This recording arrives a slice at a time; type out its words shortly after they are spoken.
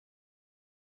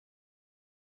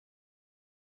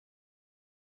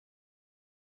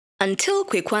Until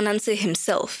Kwaku Ananse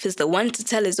himself is the one to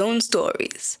tell his own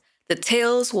stories, the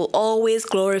tales will always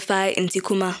glorify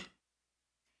Ntikuma.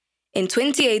 In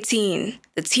 2018,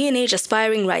 the teenage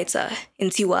aspiring writer,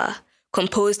 Ntiwaa,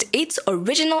 composed 8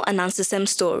 original Anansesem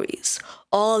stories,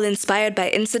 all inspired by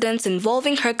incidents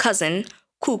involving her cousin,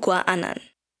 Kwaku Anan.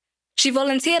 She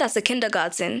volunteered as a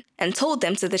kindergarten and told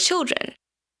them to the children.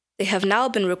 They have now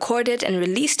been recorded and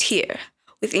released here,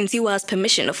 with Ntiwaa's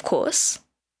permission, of course.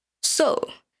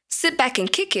 So, sit back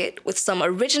and kick it with some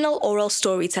original oral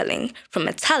storytelling from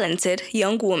a talented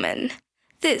young woman.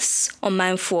 This, on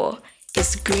Ep4,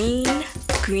 is Green,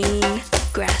 Green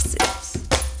Grasses.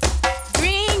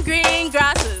 Green, green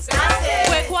grasses.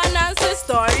 Kwaku Ananse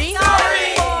story.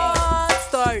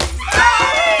 Story.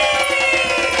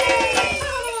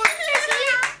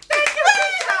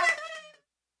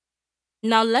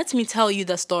 Now let me tell you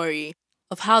the story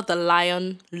of how the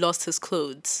lion lost his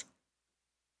clothes.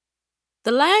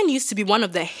 The lion used to be one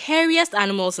of the hairiest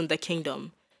animals in the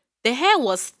kingdom. The hair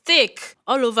was thick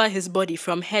all over his body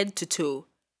from head to toe.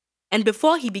 And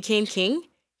before he became king,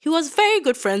 he was very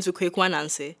good friends with Kwaku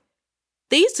Ananse.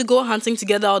 They used to go hunting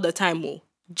together all the time,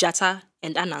 Gyata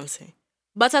and Ananse.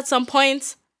 But at some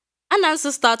point,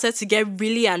 Ananse started to get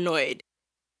really annoyed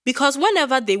because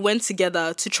whenever they went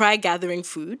together to try gathering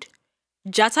food,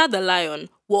 Gyata the Lion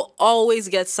will always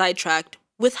get sidetracked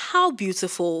with how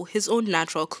beautiful his own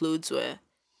natural clothes were.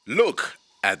 Look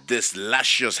at this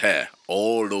luscious hair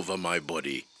all over my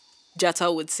body,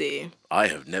 Gyata would say. I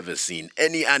have never seen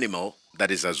any animal that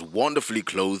is as wonderfully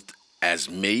clothed as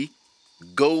me.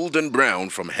 Golden brown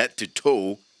from head to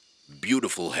toe,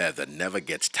 beautiful hair that never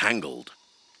gets tangled.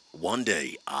 One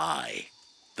day I,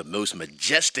 the most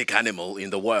majestic animal in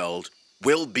the world,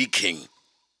 will be king.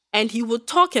 And he would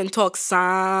talk and talk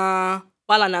while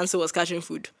Ananse was catching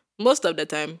food, most of the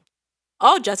time.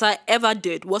 All Gyata ever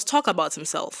did was talk about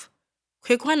himself.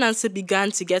 Kwaku Ananse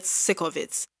began to get sick of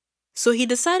it, so he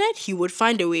decided he would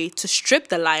find a way to strip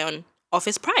the lion of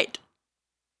his pride.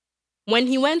 When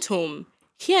he went home,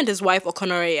 he and his wife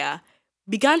Okonoreya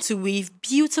began to weave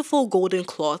beautiful golden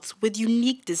cloths with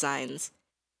unique designs.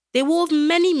 They wove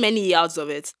many, many yards of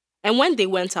it, and when they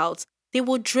went out, they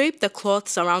would drape the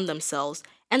cloths around themselves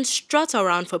and strut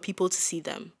around for people to see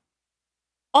them.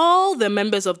 All the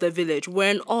members of the village were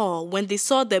in awe when they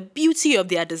saw the beauty of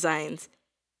their designs.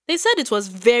 They said it was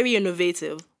very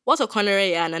innovative, what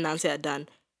Okonoreya and Ananse had done,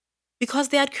 because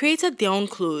they had created their own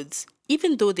clothes,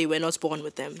 even though they were not born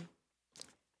with them.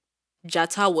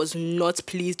 Gyata was not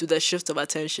pleased with the shift of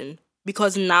attention,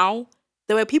 because now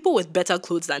there were people with better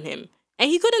clothes than him, and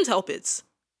he couldn't help it.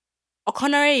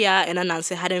 Okonoreya and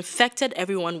Ananse had infected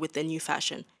everyone with the new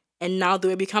fashion, and now they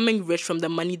were becoming rich from the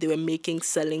money they were making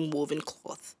selling woven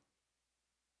cloth.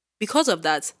 Because of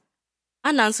that,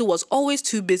 Ananse was always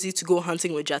too busy to go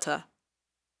hunting with Gyata.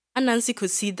 Ananse could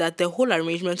see that the whole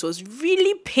arrangement was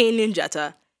really paining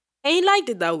Gyata, and he liked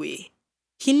it that way.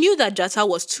 He knew that Gyata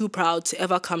was too proud to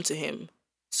ever come to him,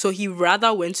 so he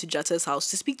rather went to Gyata's house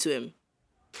to speak to him.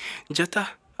 Gyata,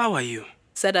 how are you?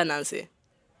 Said Ananse.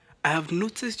 I have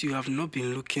noticed you have not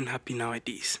been looking happy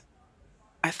nowadays.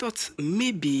 I thought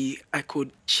maybe I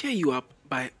could cheer you up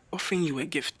by offering you a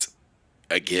gift.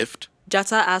 A gift?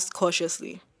 Gyata asked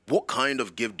cautiously. What kind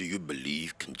of gift do you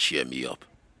believe can cheer me up?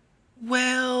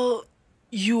 Well,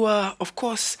 you are, of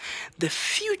course, the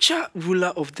future ruler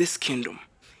of this kingdom,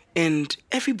 and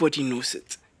everybody knows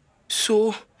it.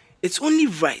 So, it's only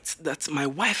right that my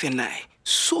wife and I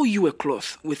sew you a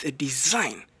cloth with a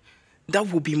design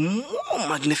that will be more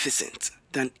magnificent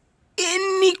than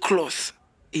any cloth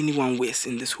anyone wears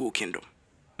in this whole kingdom.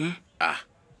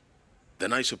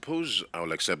 Then I suppose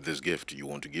I'll accept this gift you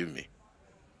want to give me.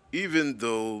 Even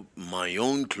though my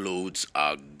own clothes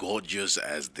are gorgeous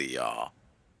as they are.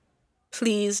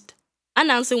 Pleased,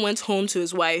 Ananse went home to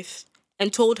his wife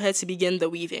and told her to begin the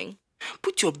weaving.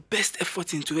 Put your best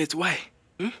effort into it. Why?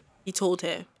 He told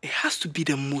her. It has to be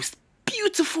the most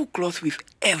beautiful cloth we've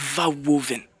ever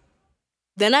woven.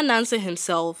 Then Ananse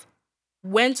himself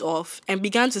went off and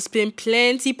began to spin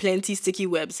plenty sticky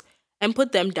webs and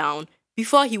put them down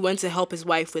before he went to help his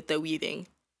wife with the weaving.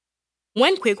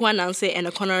 When Kwaku Ananse and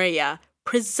Okonoreya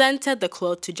presented the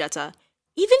cloth to Gyata,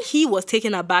 even he was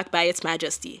taken aback by its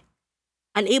majesty.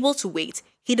 Unable to wait,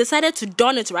 he decided to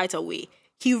don it right away.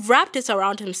 He wrapped it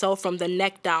around himself from the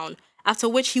neck down, after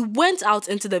which he went out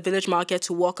into the village market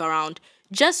to walk around,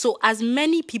 just so as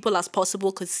many people as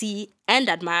possible could see and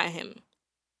admire him.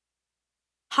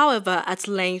 However, at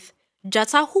length,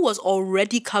 Gyata, who was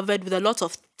already covered with a lot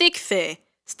of thick fur,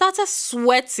 started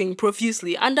sweating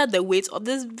profusely under the weight of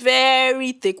this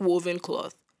very thick woven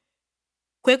cloth.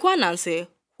 Kwaku Ananse,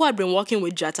 who had been walking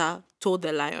with Gyata, told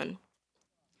the lion.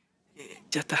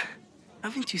 Gyata,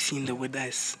 haven't you seen the weather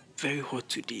is very hot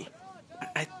today?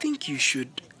 I think you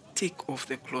should take off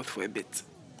the cloth for a bit.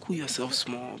 Cool yourself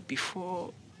small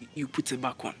before you put it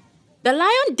back on. The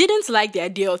lion didn't like the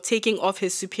idea of taking off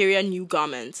his superior new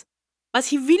garment, but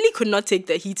he really could not take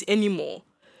the heat anymore.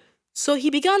 So he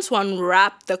began to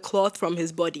unwrap the cloth from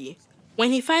his body.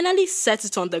 When he finally set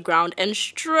it on the ground and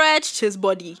stretched his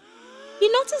body, he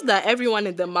noticed that everyone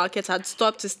in the market had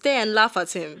stopped to stare and laugh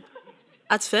at him.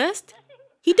 At first,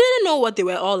 he didn't know what they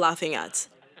were all laughing at.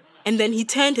 And then he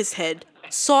turned his head,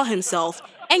 saw himself,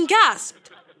 and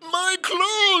gasped. My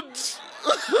clothes!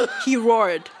 He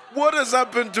roared. What has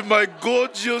happened to my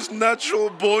gorgeous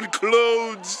natural-born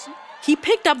clothes? He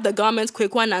picked up the garment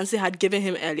Kwaku Ananse had given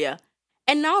him earlier,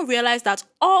 and now realized that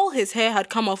all his hair had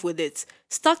come off with it,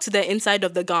 stuck to the inside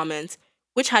of the garment,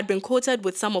 which had been coated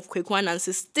with some of Kwaku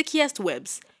Ananse's stickiest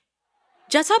webs.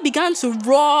 Gyata began to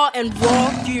roar and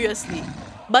roar furiously,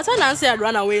 but Ananse had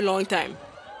run away a long time,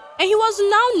 and he was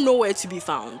now nowhere to be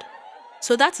found.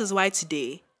 So that is why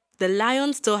today, the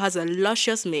lion still has a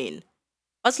luscious mane,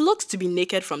 but looks to be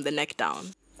naked from the neck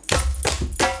down.